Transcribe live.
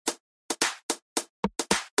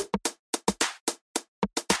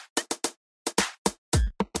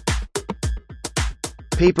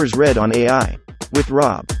Papers read on AI. With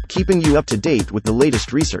Rob, keeping you up to date with the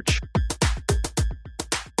latest research.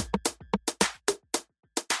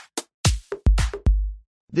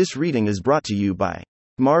 This reading is brought to you by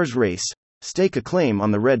Mars Race. Stake a claim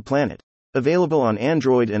on the Red Planet. Available on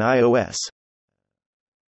Android and iOS.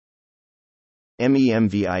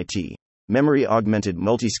 MEMVIT. Memory Augmented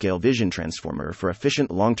Multiscale Vision Transformer for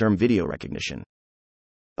Efficient Long-Term Video Recognition.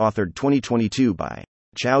 Authored 2022 by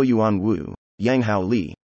Chao Yuan Wu, Yanghao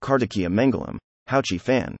Li, Kartikeya Mengalam, Haoqi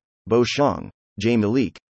Fan, Bo Xiang, J.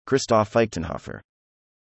 Malik, Christoph Eichtenhofer.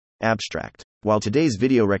 Abstract. While today's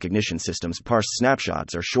video recognition systems parse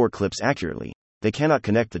snapshots or short clips accurately, they cannot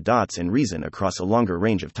connect the dots and reason across a longer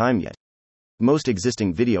range of time yet. Most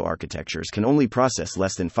existing video architectures can only process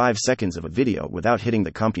less than 5 seconds of a video without hitting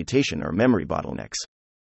the computation or memory bottlenecks.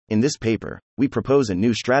 In this paper, we propose a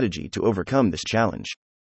new strategy to overcome this challenge.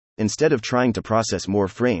 Instead of trying to process more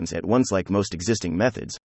frames at once like most existing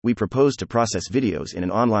methods, we propose to process videos in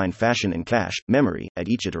an online fashion and cache memory at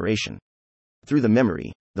each iteration. Through the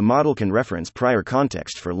memory, the model can reference prior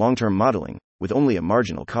context for long-term modeling, with only a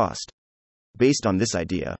marginal cost. Based on this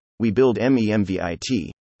idea, we build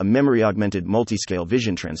MEMVIT, a memory-augmented multiscale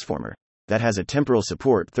vision transformer, that has a temporal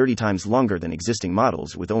support 30 times longer than existing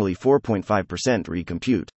models with only 4.5%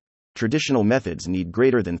 recompute. Traditional methods need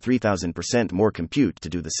greater than 3,000% more compute to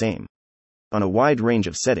do the same. On a wide range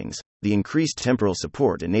of settings, the increased temporal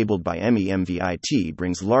support enabled by MEMVIT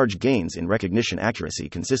brings large gains in recognition accuracy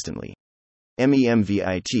consistently.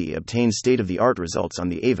 MEMVIT obtains state-of-the-art results on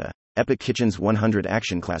the AVA, Epic Kitchens 100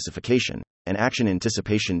 action classification, and action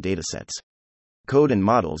anticipation datasets. Code and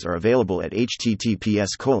models are available at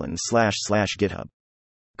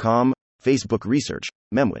https://github.com. Facebook Research,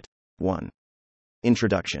 Memwit. 1.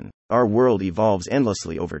 Introduction. Our world evolves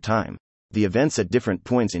endlessly over time. The events at different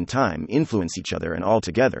points in time influence each other, and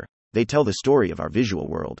altogether, they tell the story of our visual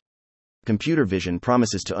world. Computer vision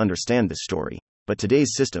promises to understand this story, but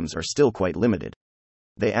today's systems are still quite limited.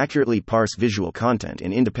 They accurately parse visual content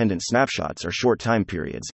in independent snapshots or short time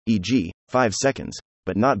periods, e.g., 5 seconds,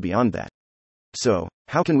 but not beyond that. So,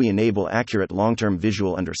 how can we enable accurate long-term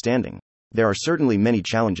visual understanding? There are certainly many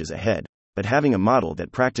challenges ahead, but having a model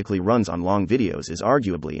that practically runs on long videos is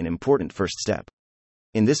arguably an important first step.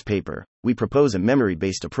 In this paper, we propose a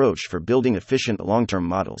memory-based approach for building efficient long-term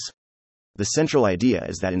models. The central idea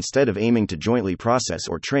is that instead of aiming to jointly process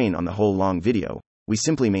or train on the whole long video, we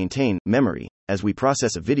simply maintain memory as we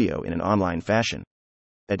process a video in an online fashion.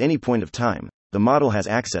 At any point of time, the model has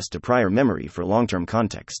access to prior memory for long-term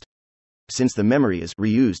context. Since the memory is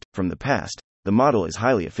reused from the past, the model is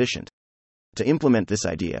highly efficient. To implement this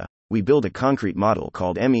idea, we build a concrete model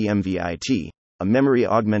called MEMVIT, a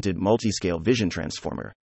memory-augmented multiscale vision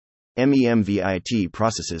transformer. MEMVIT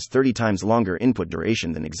processes 30 times longer input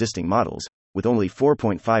duration than existing models, with only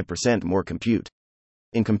 4.5% more compute.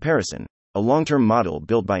 In comparison, a long-term model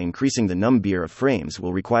built by increasing the number of frames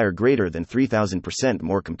will require greater than 3,000%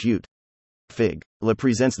 more compute. Fig. LA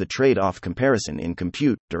presents the trade-off comparison in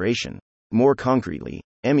compute duration. More concretely,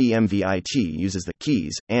 MEMVIT uses the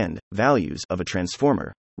keys and values of a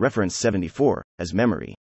transformer, reference 74, as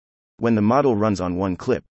memory. When the model runs on one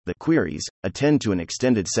clip, the queries attend to an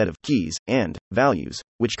extended set of keys and values,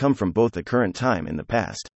 which come from both the current time and the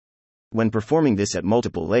past. When performing this at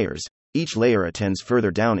multiple layers, each layer attends further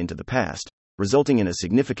down into the past, resulting in a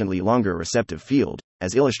significantly longer receptive field,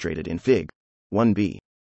 as illustrated in Fig. 1b.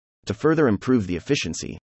 To further improve the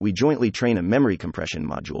efficiency, we jointly train a memory compression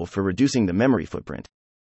module for reducing the memory footprint.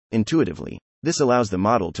 Intuitively, this allows the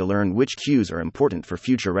model to learn which cues are important for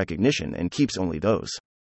future recognition and keeps only those.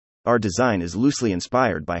 Our design is loosely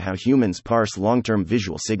inspired by how humans parse long-term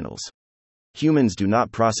visual signals. Humans do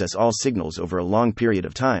not process all signals over a long period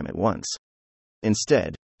of time at once.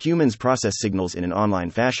 Instead, humans process signals in an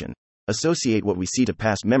online fashion, associate what we see to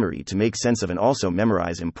past memory to make sense of and also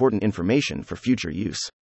memorize important information for future use.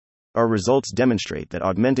 Our results demonstrate that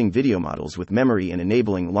augmenting video models with memory and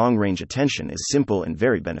enabling long-range attention is simple and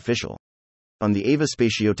very beneficial. On the AVA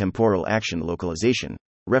spatiotemporal action localization,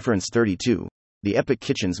 reference 32, the Epic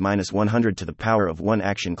Kitchens -100 to the power of 1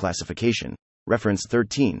 action classification, reference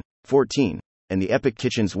 13, 14, and the Epic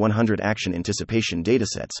Kitchens 100 action anticipation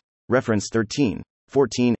datasets, reference 13,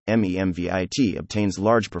 14, MEMVIT obtains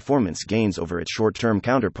large performance gains over its short-term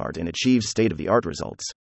counterpart and achieves state-of-the-art results.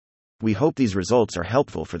 We hope these results are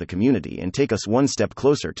helpful for the community and take us one step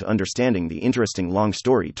closer to understanding the interesting long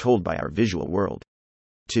story told by our visual world.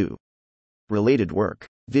 2. Related work.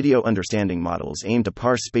 Video understanding models aim to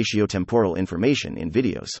parse spatiotemporal information in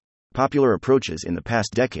videos. Popular approaches in the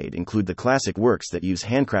past decade include the classic works that use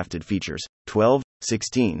handcrafted features, 12,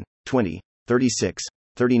 16, 20, 36,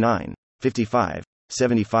 39, 55,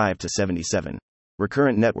 75 to 77.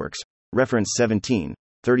 Recurrent networks, reference 17,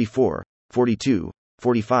 34, 42,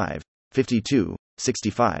 45, 52,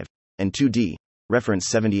 65, and 2D, reference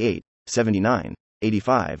 78, 79,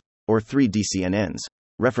 85, or 3D CNNs,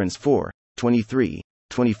 reference 4, 23,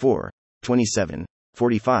 24, 27,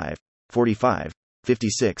 45, 45,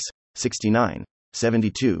 56, 69,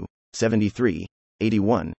 72, 73,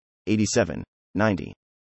 81, 87, 90.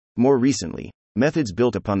 More recently, methods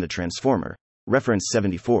built upon the transformer, reference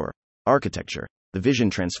 74, architecture, the vision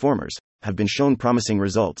transformers, have been shown promising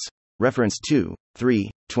results, reference 2,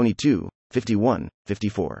 3, 22, 51,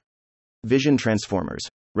 54. Vision transformers,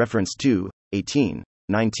 reference 2, 18,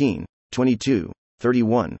 19, 22,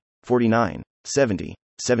 31, 49, 70,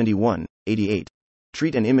 71, 88.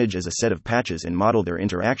 Treat an image as a set of patches and model their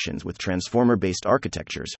interactions with transformer-based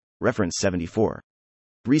architectures, reference 74.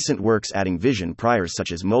 Recent works adding vision priors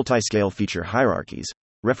such as multiscale feature hierarchies,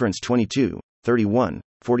 reference 22, 31,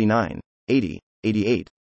 49, 80, 88,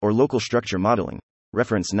 or local structure modeling,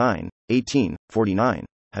 reference 9, 18, 49,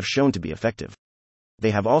 have shown to be effective.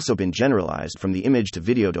 They have also been generalized from the image to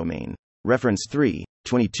video domain, reference 3,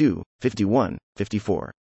 22, 51,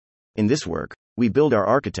 54. In this work, we build our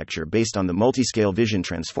architecture based on the multiscale vision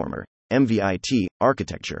transformer, MVIT,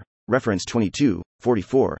 architecture, reference 22,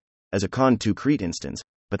 44, as a Con2Crete instance,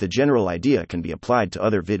 but the general idea can be applied to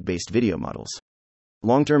other vid-based video models.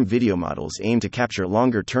 Long-term video models aim to capture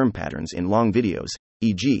longer-term patterns in long videos,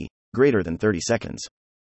 e.g., greater than 30 seconds.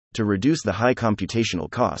 To reduce the high computational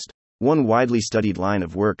cost, one widely studied line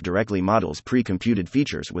of work directly models pre-computed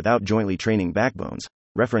features without jointly training backbones,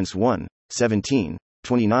 reference 1, 17,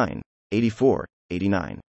 29, 84,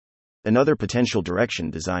 89. Another potential direction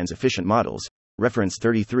designs efficient models, reference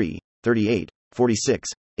 33, 38, 46,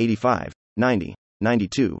 85, 90,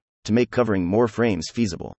 92, to make covering more frames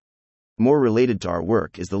feasible. More related to our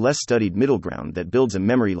work is the less studied middle ground that builds a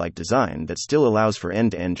memory-like design that still allows for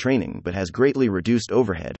end-to-end training but has greatly reduced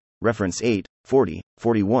overhead, reference 8, 40,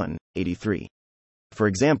 41, 83. For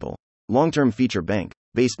example, long-term feature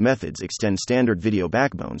bank-based methods extend standard video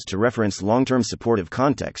backbones to reference long-term supportive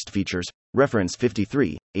context features, reference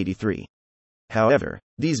 53, 83. However,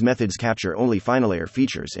 these methods capture only final layer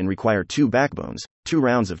features and require 2 backbones, 2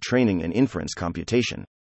 rounds of training and inference computation.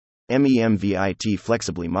 MEMVIT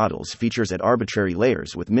flexibly models features at arbitrary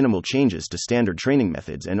layers with minimal changes to standard training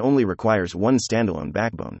methods and only requires 1 standalone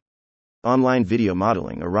backbone. Online video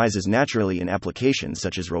modeling arises naturally in applications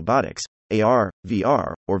such as robotics, AR,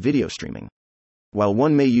 VR, or video streaming. While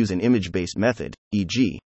one may use an image-based method,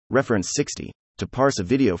 e.g., reference 60, to parse a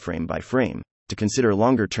video frame by frame, to consider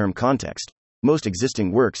longer-term context, most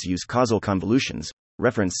existing works use causal convolutions,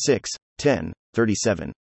 reference 6, 10,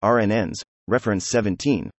 37, RNNs, reference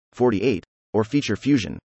 17, 48, or feature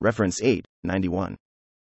fusion, reference 8, 91.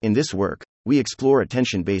 In this work, we explore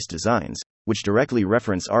attention-based designs, which directly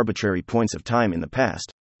reference arbitrary points of time in the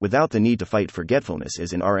past, without the need to fight forgetfulness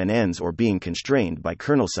as in RNNs or being constrained by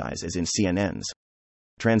kernel size as in CNNs.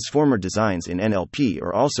 Transformer designs in NLP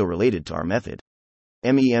are also related to our method.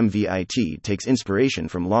 MEMVIT takes inspiration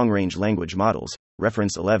from long-range language models,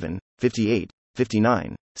 reference 11, 58,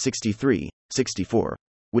 59, 63, 64,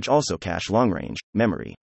 which also cache long-range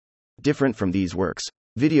memory. Different from these works,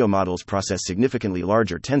 video models process significantly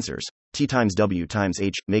larger tensors, T times W times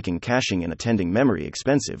H, making caching and attending memory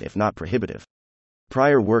expensive if not prohibitive.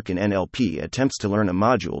 Prior work in NLP attempts to learn a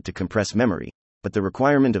module to compress memory, but the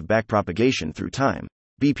requirement of backpropagation through time,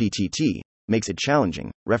 BPTT, makes it challenging,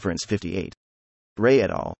 reference 58. Ray et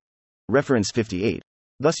al. Reference 58,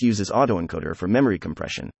 thus uses autoencoder for memory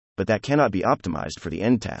compression, but that cannot be optimized for the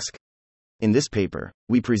end task. In this paper,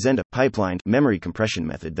 we present a pipelined memory compression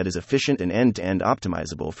method that is efficient and end-to-end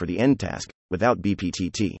optimizable for the end task, without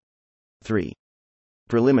BPTT. 3.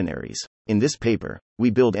 Preliminaries. In this paper, we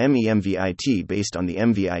build MEMVIT based on the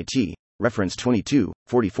MVIT, reference 22,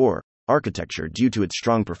 44, architecture due to its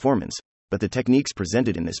strong performance, but the techniques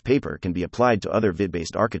presented in this paper can be applied to other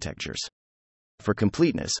VIT-based architectures. For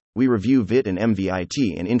completeness, we review VIT and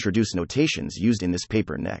MVIT and introduce notations used in this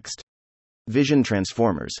paper next. Vision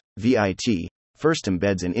transformers, VIT, first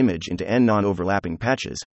embeds an image into n non-overlapping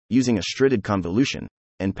patches, using a stritted convolution,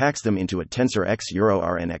 and packs them into a tensor X Euro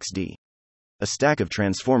RNXD. A stack of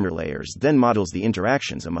transformer layers then models the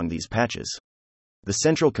interactions among these patches. The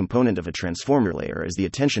central component of a transformer layer is the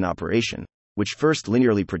attention operation, which first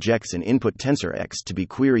linearly projects an input tensor X to be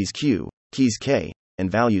queries Q, keys K, and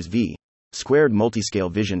values V. Squared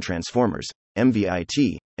multiscale vision transformers,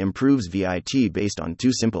 MVIT, improves VIT based on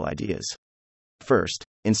 2 simple ideas. First,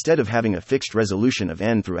 instead of having a fixed resolution of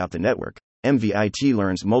n throughout the network, MVIT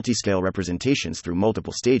learns multiscale representations through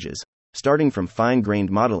multiple stages, starting from fine-grained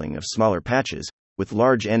modeling of smaller patches, with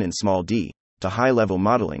large n and small d, to high-level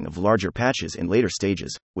modeling of larger patches in later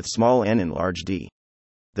stages, with small n and large d.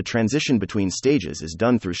 The transition between stages is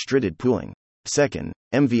done through striated pooling. Second,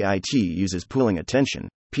 MVIT uses pooling attention,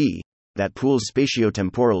 P, that pools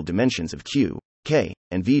spatiotemporal dimensions of Q, K,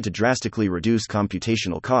 and V to drastically reduce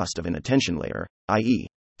computational cost of an attention layer, i.e.,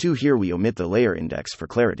 2. Here we omit the layer index for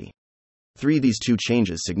clarity. 3. These two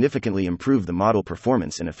changes significantly improve the model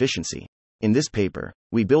performance and efficiency. In this paper,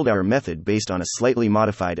 we build our method based on a slightly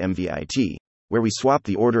modified MVIT, where we swap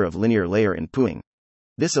the order of linear layer and pooling.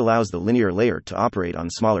 This allows the linear layer to operate on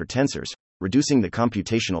smaller tensors, reducing the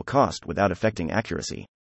computational cost without affecting accuracy.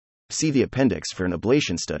 See the appendix for an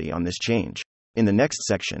ablation study on this change. In the next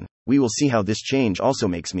section, we will see how this change also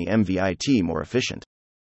makes MVIT more efficient.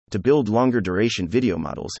 To build longer duration video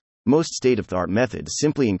models, most state-of-the-art methods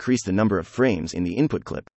simply increase the number of frames in the input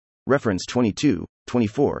clip. Reference 22,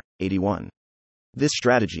 24, 81. This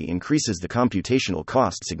strategy increases the computational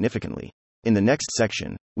cost significantly. In the next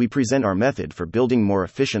section, we present our method for building more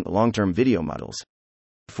efficient long-term video models.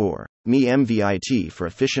 4. MVIT for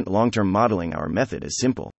efficient long-term modeling. Our method is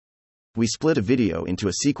simple. We split a video into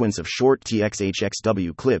a sequence of short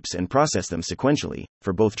TXHXW clips and process them sequentially,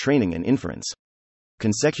 for both training and inference.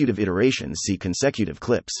 Consecutive iterations see consecutive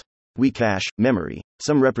clips. We cache, memory,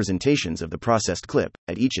 some representations of the processed clip,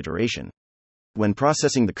 at each iteration. When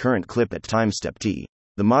processing the current clip at time step t,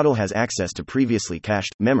 the model has access to previously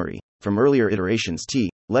cached memory from earlier iterations t,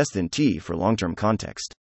 less than t for long-term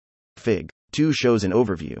context. Fig. 2 shows an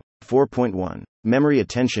overview. 4.1. Memory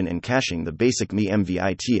attention and caching. The basic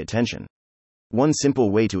MVIT attention. One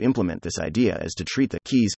simple way to implement this idea is to treat the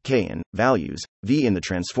keys, k and values, v in the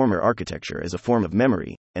transformer architecture as a form of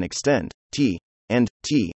memory, and extend t and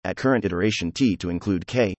t at current iteration t to include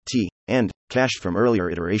k, t, and cached from earlier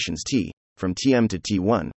iterations t, from tm to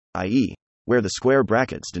t1, i.e., where the square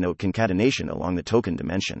brackets denote concatenation along the token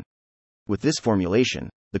dimension. With this formulation,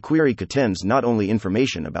 the query contains not only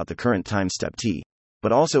information about the current time step t,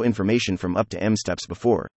 but also information from up to m steps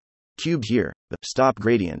before. Cubed here, the stop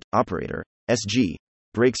gradient operator, SG,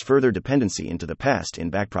 breaks further dependency into the past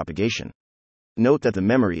in backpropagation. Note that the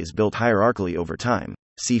memory is built hierarchically over time,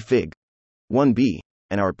 see Fig. 1b,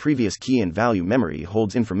 and our previous key and value memory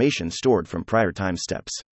holds information stored from prior time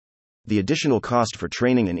steps. The additional cost for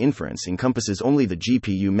training and inference encompasses only the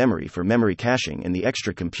GPU memory for memory caching and the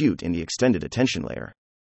extra compute in the extended attention layer.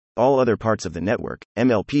 All other parts of the network,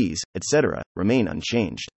 MLPs, etc., remain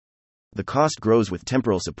unchanged. The cost grows with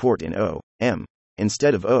temporal support in O, M,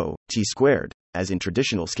 instead of O, T squared, as in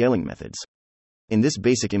traditional scaling methods. In this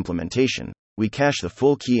basic implementation, we cache the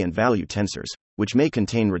full key and value tensors, which may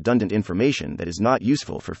contain redundant information that is not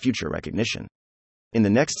useful for future recognition. In the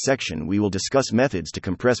next section, we will discuss methods to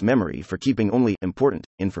compress memory for keeping only important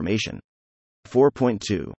information.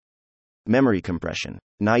 4.2. Memory compression.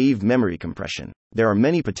 Naive memory compression. There are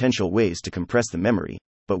many potential ways to compress the memory,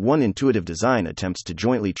 but one intuitive design attempts to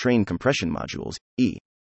jointly train compression modules,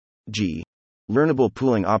 e.g., learnable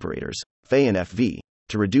pooling operators, Phi and Fv,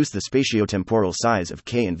 to reduce the spatiotemporal size of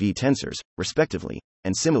K and V tensors, respectively,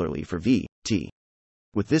 and similarly for V, T.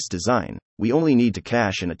 With this design, we only need to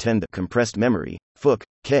cache and attend the compressed memory, FUK,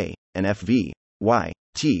 K, and Fv, Y,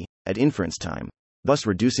 T, at inference time, thus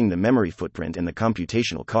reducing the memory footprint and the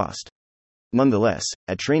computational cost. Nonetheless,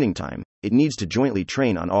 at training time, it needs to jointly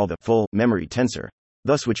train on all the full memory tensor,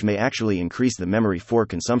 thus which may actually increase the memory for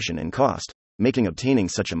consumption and cost, making obtaining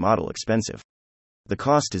such a model expensive. The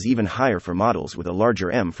cost is even higher for models with a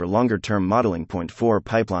larger M for longer-term modeling. 4.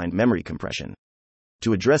 Pipelined memory compression.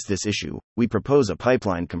 To address this issue, we propose a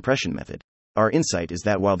pipeline compression method. Our insight is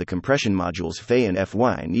that while the compression modules Phi and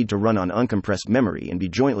Fy need to run on uncompressed memory and be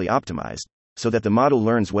jointly optimized, so that the model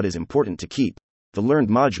learns what is important to keep, the learned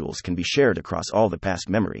modules can be shared across all the past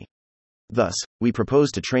memory. Thus, we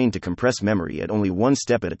propose to train to compress memory at only one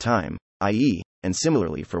step at a time, i.e., and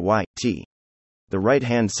similarly for Y, T. The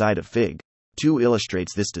right-hand side of Fig. 2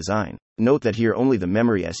 illustrates this design. Note that here only the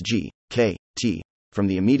memory SG, K, T, from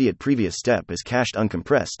the immediate previous step is cached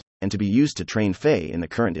uncompressed, and to be used to train Phi in the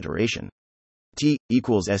current iteration. T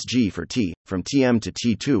equals SG for T, from TM to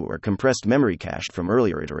T2 or compressed memory cached from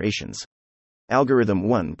earlier iterations. Algorithm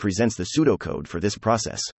 1 presents the pseudocode for this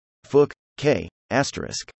process. FUK, K,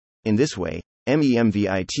 asterisk. In this way,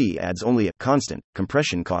 MEMVIT adds only a constant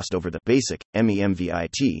compression cost over the basic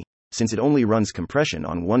MEMVIT, since it only runs compression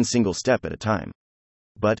on one single step at a time.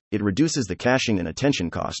 But it reduces the caching and attention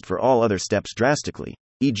cost for all other steps drastically,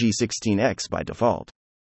 e.g. 16x by default.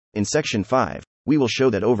 In section 5, we will show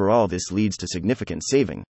that overall this leads to significant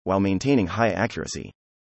saving, while maintaining high accuracy.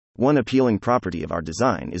 One appealing property of our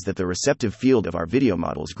design is that the receptive field of our video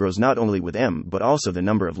models grows not only with M but also the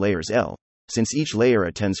number of layers L, since each layer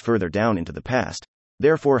attends further down into the past,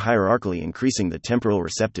 therefore hierarchically increasing the temporal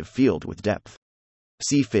receptive field with depth.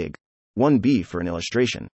 See Fig. 1b for an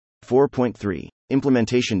illustration. 4.3.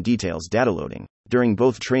 Implementation details data loading. During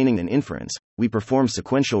both training and inference, we perform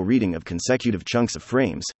sequential reading of consecutive chunks of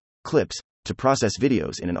frames, clips, to process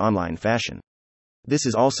videos in an online fashion. This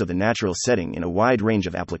is also the natural setting in a wide range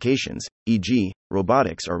of applications, e.g.,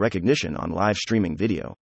 robotics or recognition on live streaming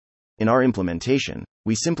video. In our implementation,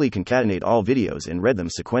 we simply concatenate all videos and read them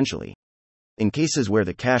sequentially. In cases where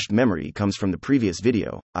the cached memory comes from the previous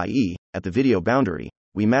video, i.e., at the video boundary,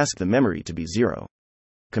 we mask the memory to be 0.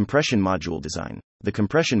 Compression module design. The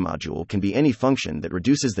compression module can be any function that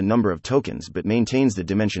reduces the number of tokens but maintains the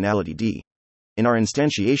dimensionality d. In our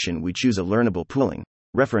instantiation, we choose a learnable pooling,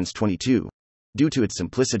 reference 22, due to its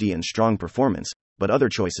simplicity and strong performance, but other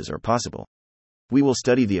choices are possible. We will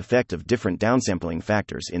study the effect of different downsampling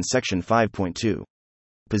factors in section 5.2.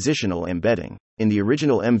 Positional embedding. In the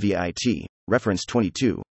original MVIT, reference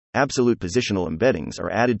 22, absolute positional embeddings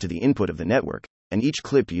are added to the input of the network, and each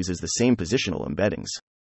clip uses the same positional embeddings.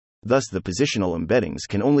 Thus, the positional embeddings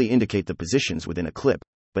can only indicate the positions within a clip,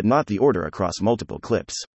 but not the order across multiple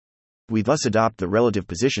clips. We thus adopt the relative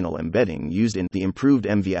positional embedding used in the improved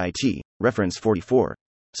MVIT, reference 44,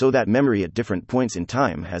 so that memory at different points in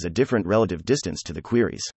time has a different relative distance to the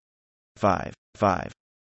queries. 5.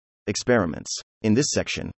 Experiments. In this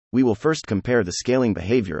section, we will first compare the scaling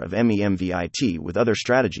behavior of MEMVIT with other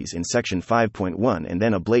strategies in section 5.1 and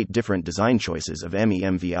then ablate different design choices of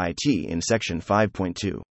MEMVIT in section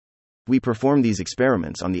 5.2. We perform these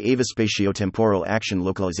experiments on the AVA Spatiotemporal Action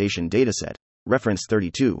Localization dataset, reference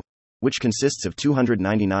 32, which consists of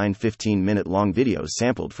 299 15-minute long videos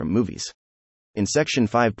sampled from movies. In section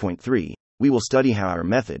 5.3, we will study how our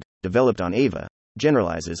method, developed on AVA,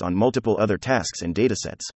 generalizes on multiple other tasks and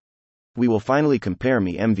datasets. We will finally compare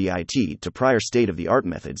MEMVIT to prior state-of-the-art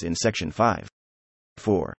methods in section 5.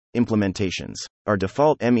 4. Implementations. Our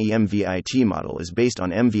default MEMVIT model is based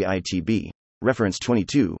on MVIT-B, reference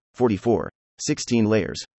 22, 44, 16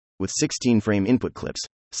 layers, with 16 frame input clips,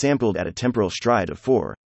 sampled at a temporal stride of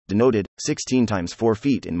 4, denoted 16 times 4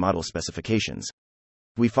 feet in model specifications.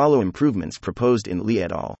 We follow improvements proposed in Li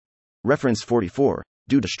et al. Reference 44,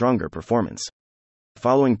 due to stronger performance.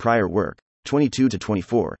 Following prior work, 22 to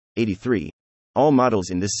 24, 83, all models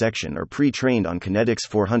in this section are pre-trained on Kinetics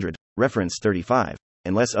 400, reference 35,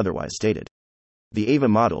 unless otherwise stated. The AVA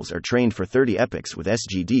models are trained for 30 epochs with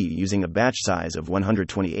SGD using a batch size of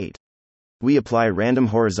 128. We apply random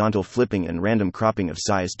horizontal flipping and random cropping of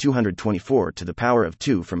size 224 to the power of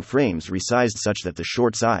 2 from frames resized such that the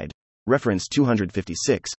short side, reference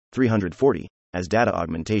 256, 340, as data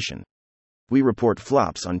augmentation. We report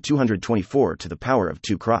flops on 224 to the power of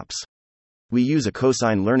 2 crops. We use a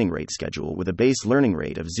cosine learning rate schedule with a base learning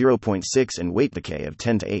rate of 0.6 and weight decay of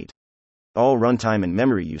 10 to 8. All runtime and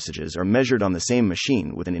memory usages are measured on the same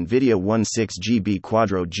machine with an NVIDIA 16GB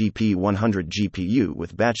Quadro GP100 GPU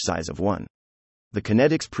with batch size of 1. The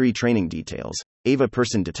Kinetics pre-training details, AVA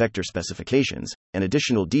person detector specifications, and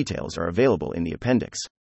additional details are available in the appendix.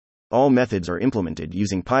 All methods are implemented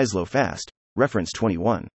using Paislo Fast, reference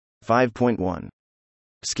 21. 5.1.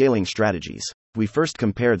 Scaling strategies. We first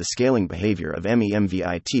compare the scaling behavior of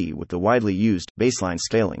MEMVIT with the widely used baseline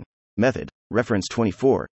scaling method, reference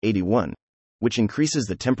 24, 81, which increases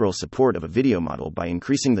the temporal support of a video model by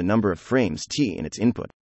increasing the number of frames t in its input.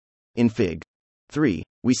 In Fig. 3,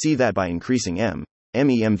 we see that by increasing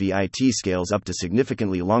MEMVIT scales up to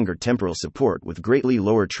significantly longer temporal support with greatly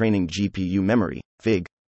lower training GPU memory, Fig.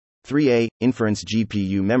 3a, inference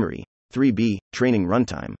GPU memory, 3b, training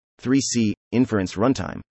runtime, 3c, inference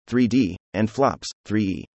runtime, 3d, and flops,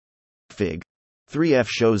 3e. Fig. 3f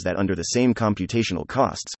shows that under the same computational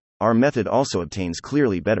costs, our method also obtains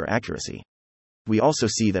clearly better accuracy. We also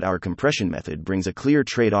see that our compression method brings a clear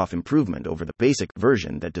trade-off improvement over the basic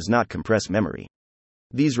version that does not compress memory.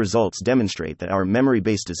 These results demonstrate that our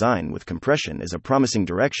memory-based design with compression is a promising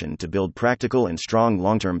direction to build practical and strong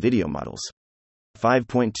long-term video models.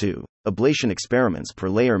 5.2. Ablation experiments per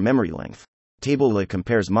layer memory length. Table LA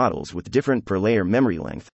compares models with different per layer memory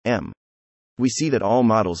length, M. We see that all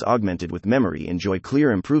models augmented with memory enjoy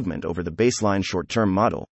clear improvement over the baseline short-term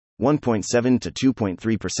model, 1.7 to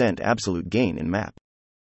 2.3% absolute gain in MAP.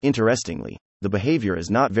 Interestingly, the behavior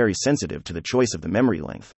is not very sensitive to the choice of the memory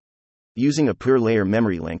length. Using a per layer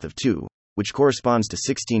memory length of 2, which corresponds to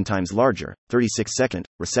 16 times larger, 36-second,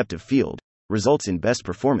 receptive field, results in best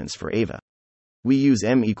performance for AVA. We use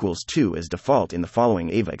M equals 2 as default in the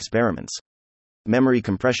following AVA experiments. Memory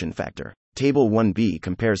compression factor. Table 1b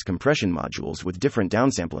compares compression modules with different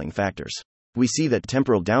downsampling factors. We see that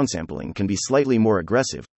temporal downsampling can be slightly more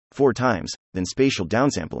aggressive, 4 times, then spatial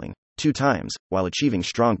downsampling, 2 times, while achieving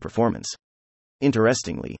strong performance.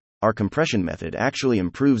 Interestingly, our compression method actually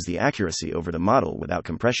improves the accuracy over the model without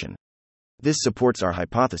compression. This supports our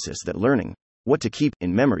hypothesis that learning what to keep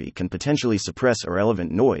in memory can potentially suppress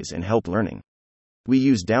irrelevant noise and help learning. We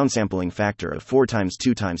use downsampling factor of 4 times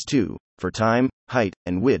 2 times 2 for time, height,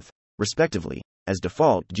 and width, respectively, as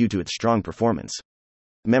default due to its strong performance.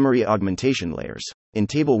 Memory augmentation layers. In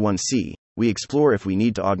Table 1C, we explore if we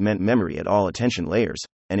need to augment memory at all attention layers,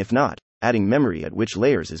 and if not, adding memory at which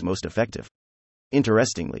layers is most effective.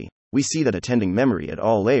 Interestingly, we see that attending memory at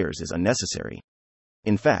all layers is unnecessary.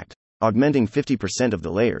 In fact, augmenting 50% of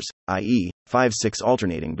the layers, i.e., 5/6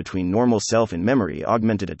 alternating between normal self and memory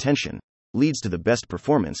augmented attention, leads to the best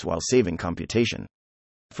performance while saving computation.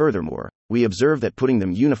 Furthermore, we observe that putting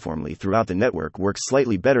them uniformly throughout the network works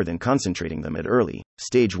slightly better than concentrating them at early,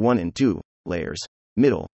 stage 1 and 2, layers,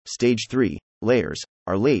 middle, stage 3, layers,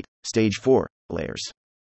 or late, stage 4, layers.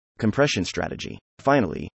 Compression strategy.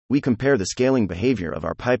 Finally, we compare the scaling behavior of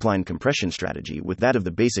our pipeline compression strategy with that of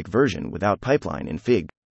the basic version without pipeline in Fig.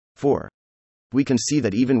 4. We can see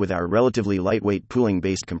that even with our relatively lightweight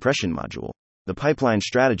pooling-based compression module, the pipeline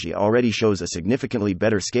strategy already shows a significantly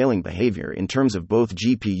better scaling behavior in terms of both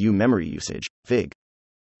GPU memory usage, Fig.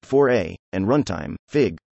 4a, and runtime,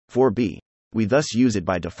 Fig. 4b. We thus use it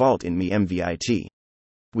by default in MeMVIT.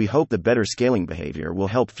 We hope the better scaling behavior will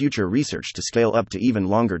help future research to scale up to even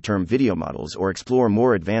longer-term video models or explore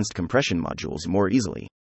more advanced compression modules more easily.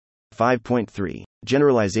 5.3.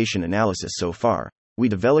 Generalization analysis. So far, we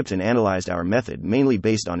developed and analyzed our method mainly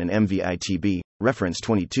based on an MVITB, reference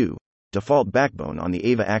 22, default backbone on the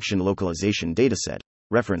AVA action localization dataset,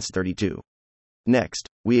 reference 32. Next,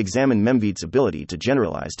 we examine MEMVIT's ability to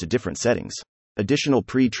generalize to different settings, additional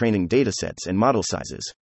pre-training datasets and model sizes.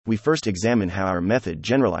 We first examine how our method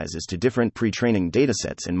generalizes to different pre-training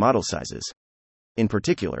datasets and model sizes. In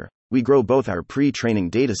particular, we grow both our pre-training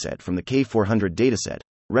dataset from the K400 dataset,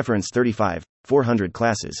 reference 35, 400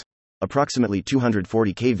 classes, approximately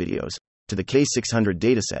 240K videos, to the K600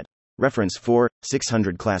 dataset, reference 4,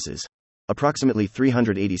 600 classes, approximately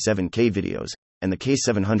 387K videos, and the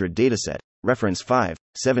K700 dataset, reference 5,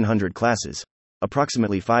 700 classes,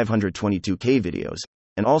 approximately 522K videos,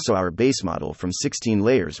 and also our base model from 16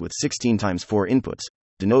 layers with 16 times 4 inputs,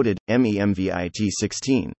 denoted MEMVIT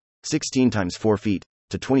 16, 16 times 4 feet,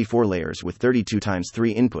 to 24 layers with 32 times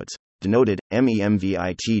 3 inputs, denoted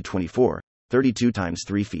MEMVIT 24, 32 times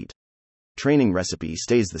 3 feet. Training recipe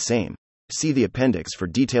stays the same. See the appendix for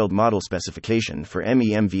detailed model specification for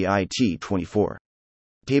MEMVIT 24.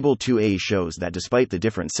 Table 2a shows that despite the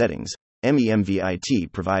different settings,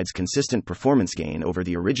 MEMVIT provides consistent performance gain over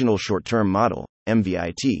the original short-term model,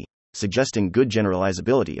 MVIT, suggesting good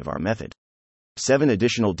generalizability of our method. 7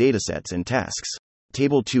 additional datasets and tasks.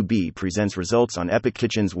 Table 2b presents results on Epic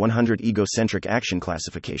Kitchen's 100 egocentric action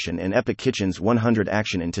classification and Epic Kitchen's 100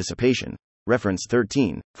 action anticipation, reference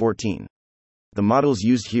 13, 14. The models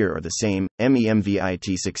used here are the same,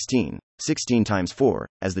 MEMVIT 16, 16 times 4,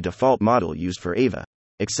 as the default model used for AVA,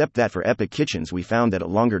 except that for Epic Kitchens we found that a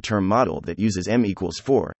longer-term model that uses M equals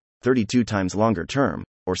 4, 32 times longer term,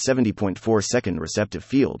 or 70.4 second receptive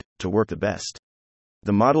field, to work the best.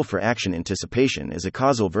 The model for action anticipation is a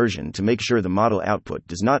causal version to make sure the model output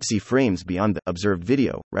does not see frames beyond the observed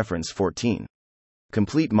video, reference 14.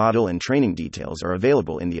 Complete model and training details are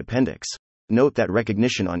available in the appendix. Note that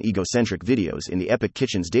recognition on egocentric videos in the Epic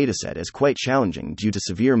Kitchens dataset is quite challenging due to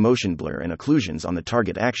severe motion blur and occlusions on the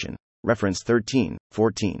target action, reference 13,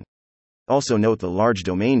 14. Also note the large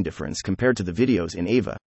domain difference compared to the videos in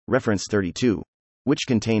AVA, reference 32, which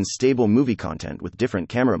contains stable movie content with different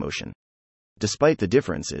camera motion. Despite the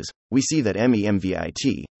differences, we see that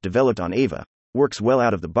MEMVIT, developed on AVA, works well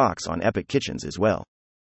out of the box on Epic Kitchens as well.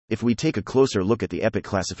 If we take a closer look at the Epic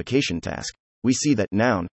classification task, we see that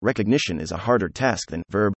noun recognition is a harder task than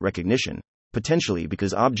verb recognition, potentially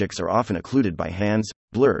because objects are often occluded by hands,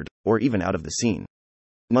 blurred, or even out of the scene.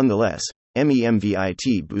 Nonetheless,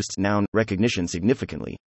 MEMVIT boosts noun recognition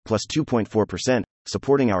significantly, plus 2.4%,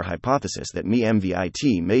 supporting our hypothesis that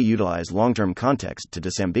MEMVIT may utilize long-term context to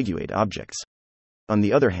disambiguate objects. On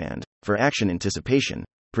the other hand, for action anticipation,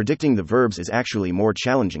 predicting the verbs is actually more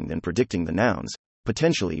challenging than predicting the nouns,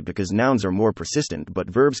 potentially because nouns are more persistent but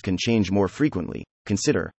verbs can change more frequently.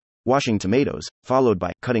 Consider washing tomatoes, followed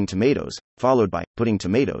by cutting tomatoes, followed by putting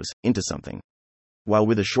tomatoes into something. While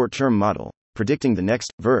with a short-term model, predicting the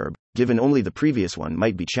next verb, given only the previous one,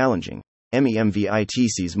 might be challenging, MEMVIT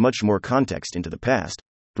sees much more context into the past,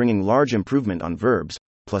 bringing large improvement on verbs,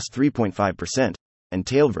 plus 3.5%, and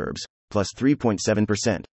tail verbs, plus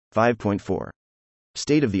 3.7%, 5.4.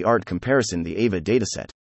 State-of-the-art comparison. The AVA dataset.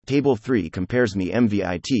 Table 3 compares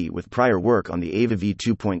MEMVIT with prior work on the AVA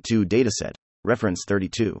v2.2 dataset, reference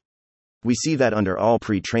 32. We see that under all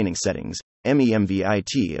pre-training settings,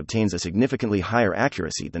 MEMVIT obtains a significantly higher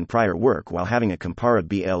accuracy than prior work while having a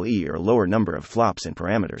comparable or lower number of flops and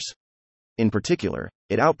parameters. In particular,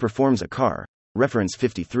 it outperforms a CAR, reference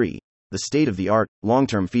 53, the state-of-the-art,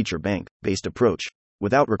 long-term feature bank-based approach,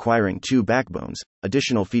 without requiring two backbones,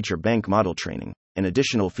 additional feature bank model training, and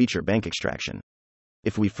additional feature bank extraction.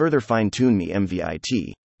 If we further fine-tune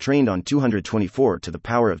MEMVIT, trained on 224 to the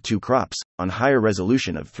power of 2 crops, on higher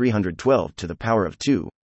resolution of 312 to the power of 2,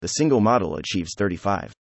 the single model achieves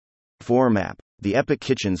 35. 4 Map. The Epic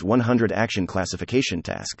Kitchens 100 Action Classification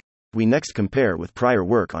Task. We next compare with prior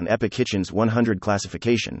work on Epic Kitchens 100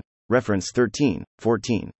 classification, reference 13,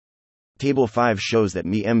 14. Table 5 shows that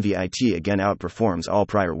MEMVIT again outperforms all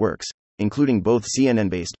prior works, including both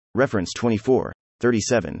CNN-based, reference 24,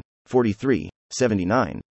 37, 43,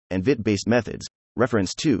 79, and VIT-based methods,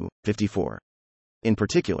 reference 2, 54. In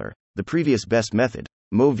particular, the previous best method,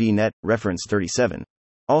 MoVNet, reference 37,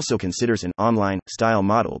 also considers an online style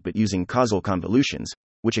model but using causal convolutions,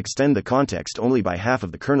 which extend the context only by half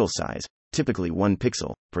of the kernel size, typically 1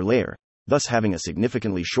 pixel, per layer, thus having a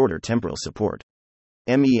significantly shorter temporal support.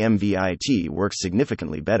 MEMVIT works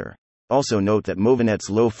significantly better. Also note that MoVNet's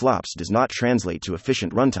low flops does not translate to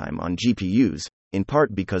efficient runtime on GPUs, in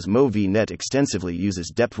part because MoVNet extensively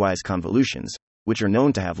uses depthwise convolutions, which are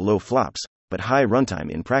known to have low flops, but high runtime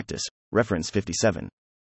in practice, reference 57.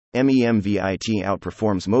 MEMVIT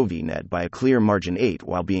outperforms MoVNet by a clear margin 8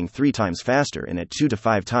 while being 3 times faster and at 2 to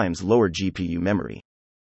 5 times lower GPU memory.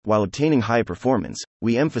 While obtaining high performance,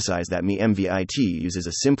 we emphasize that MEMVIT uses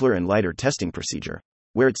a simpler and lighter testing procedure,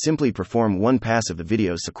 where it simply perform one pass of the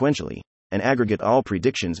video sequentially, and aggregate all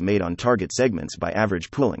predictions made on target segments by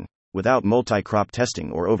average pooling, without multi-crop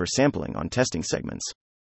testing or oversampling on testing segments.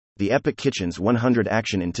 The Epic Kitchens 100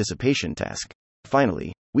 Action Anticipation Task.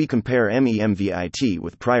 Finally, we compare MEMVIT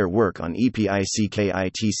with prior work on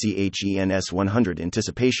EPICKITCHENS 100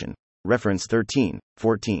 Anticipation, reference 13,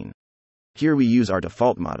 14. Here we use our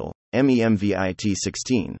default model, MEMVIT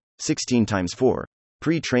 16, 16 times 4,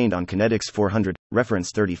 pre-trained on Kinetics 400,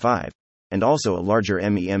 reference 35, and also a larger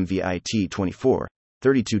MEMVIT 24,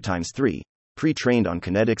 32 times 3, pre-trained on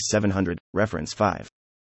Kinetics 700, reference 5.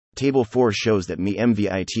 Table 4 shows that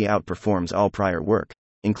MEMVIT outperforms all prior work,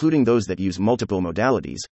 including those that use multiple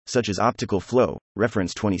modalities, such as optical flow,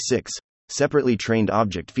 reference 26, separately trained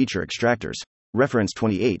object feature extractors, reference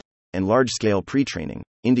 28, and large-scale pre-training,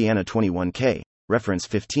 Indiana 21K, reference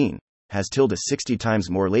 15, has 60 times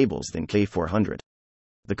more labels than K400.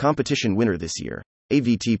 The competition winner this year,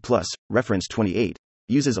 AVT+, reference 28,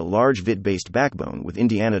 uses a large VIT-based backbone with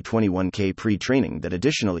Indiana 21K pre-training that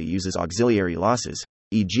additionally uses auxiliary losses,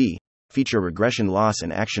 e.g., feature regression loss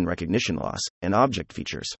and action recognition loss, and object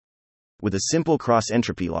features. With a simple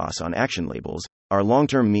cross-entropy loss on action labels, our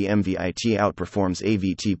long-term MEMVIT outperforms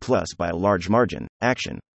AVT+ by a large margin,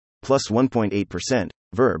 action, plus 1.8%,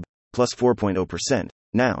 verb, plus 4.0%,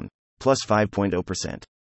 noun, plus 5.0%.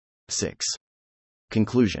 6.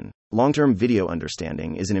 Conclusion. Long-term video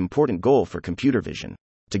understanding is an important goal for computer vision.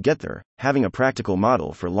 To get there, having a practical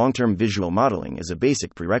model for long-term visual modeling is a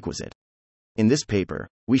basic prerequisite. In this paper,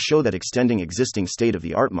 we show that extending existing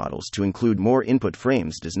state-of-the-art models to include more input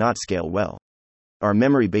frames does not scale well. Our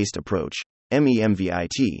memory-based approach,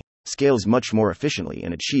 MEMVIT, scales much more efficiently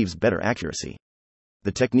and achieves better accuracy.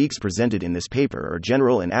 The techniques presented in this paper are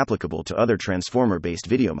general and applicable to other transformer-based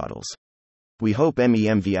video models. We hope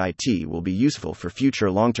MEMVIT will be useful for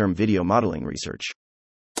future long-term video modeling research.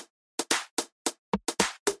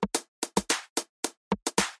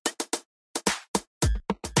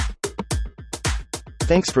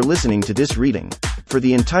 Thanks for listening to this reading. For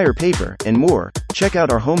the entire paper and more, check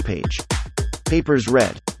out our homepage,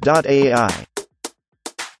 papersread.ai.